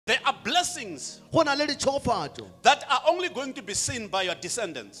blessings go na le ditšhogofatšo that are only going to be seen by your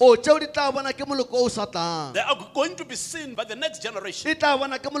descendants. o tšeo di tla bona ke moloko o sa tlang They are going to be seen by the next generation. di tla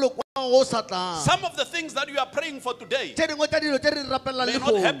bona ke moloko wa o sa tlang Some of the things that you are praying for today tše dingwe tša dilo tše re di rapelelang may le not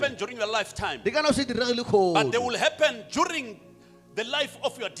kgomo happen during your lifetime, di ka no se direge le but they kgomo will happen during the life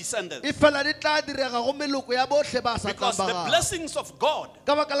of your descendants. e fela di tla direga go meloko ya botlhe ba sa tlang Because ba the gago blessings of God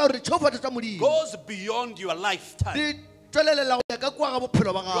ka baka la gore tšhogofatšo tša modimo goes beyond your lifetime. di tswelelela go ya ka kua ga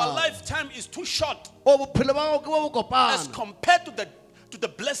bophelo ba Your gago lifetime is too short o bophelo ba gago ke bo bo as kopana compared to the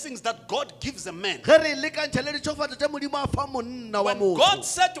blessings that God gives a man. ge re lekantšha le ditšhogofatšo tša modimo a fa monna wa When God motho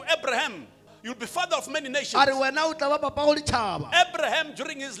said to Abraham, you'll be father of many nations. a re wena o tla ba papa go ditšhaba Abraham,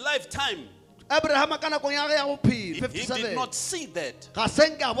 during his lifetime, abrahama ka nakong ya ge ya bophelo he did 57 not see that. ga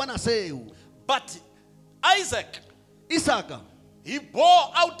senke a bona seo But Isaac, isaka he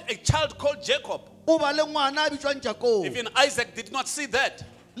bore out a child called Jacob. o ba le ngwana a bitswang jakobo Even Isaac did not see that.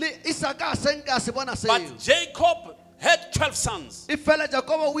 le isaka a senke a se bona seo But Jacob had 12 sons. e fela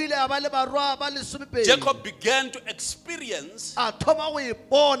jakobo o ile a ba le barwa ba lesomepedi Jacob began to experience a thoma go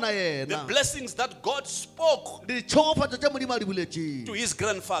ipona the yena blessings that God spoke ditšhogofatšo tše modimo a di to buletšeng his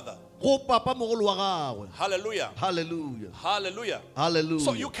grandfather. go papa mogolo wa gagwe Hallelujah. halleluja Hallelujah.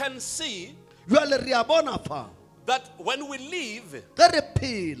 So you halleluja can see bjale re a bona fa that when we live, ge re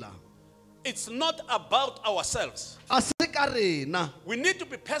phela it's not about ourselves. a se ka rena We need to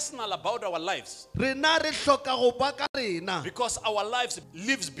be personal about our lives rena re hloka go ba ka rena because our lives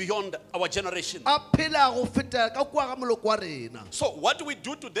lives beyond our generation. a phela go feta ka kua ga moloko wa rena So what we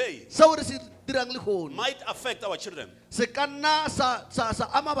do today seo re se dirang le kgono might affect our children. se ka nna sa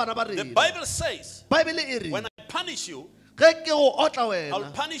ama bana ba The rena Bible says, baebele e re when I punish you, ge ke go otla I'll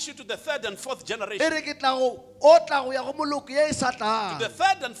wena punish you to the third and fourth e generation. re ke tla go otla go ya go moloko ye e sa tlang The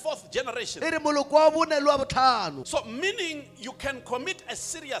third and fourth generation. e re moloko wa bone le wa botlhano So meaning you can commit a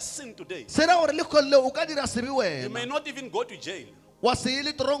serious sin today. se ra gore le kgonle o ka dira sebe You may wena not even go to jail, wa se ye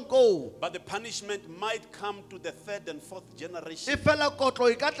le toronkong but the punishment might come to the third and fourth e generation. fela kotlo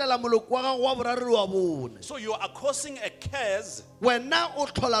e ka tlela moloko wa gago wa boraro le wa bone So you are causing a curse wena o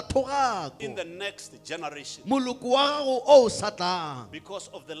tlhola in thogako the next generation moloko wa gago o o sa tlang because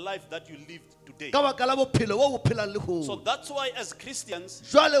of the life that you lived today. ka baka la bophelo bo bo phelang le So kgono that's why as Christians,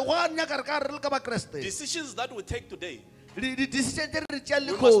 jale go a nyaka re ka re le ka bakreste decisions that we take today, di-decision tse re tšeang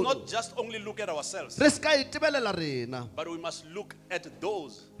le we must kgono not just only look at ourselves, re se ka itebelela rena but we must look at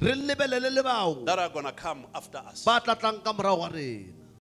those re lebelele le bao that are going to come after us. ba tlatlang ka morago ga rena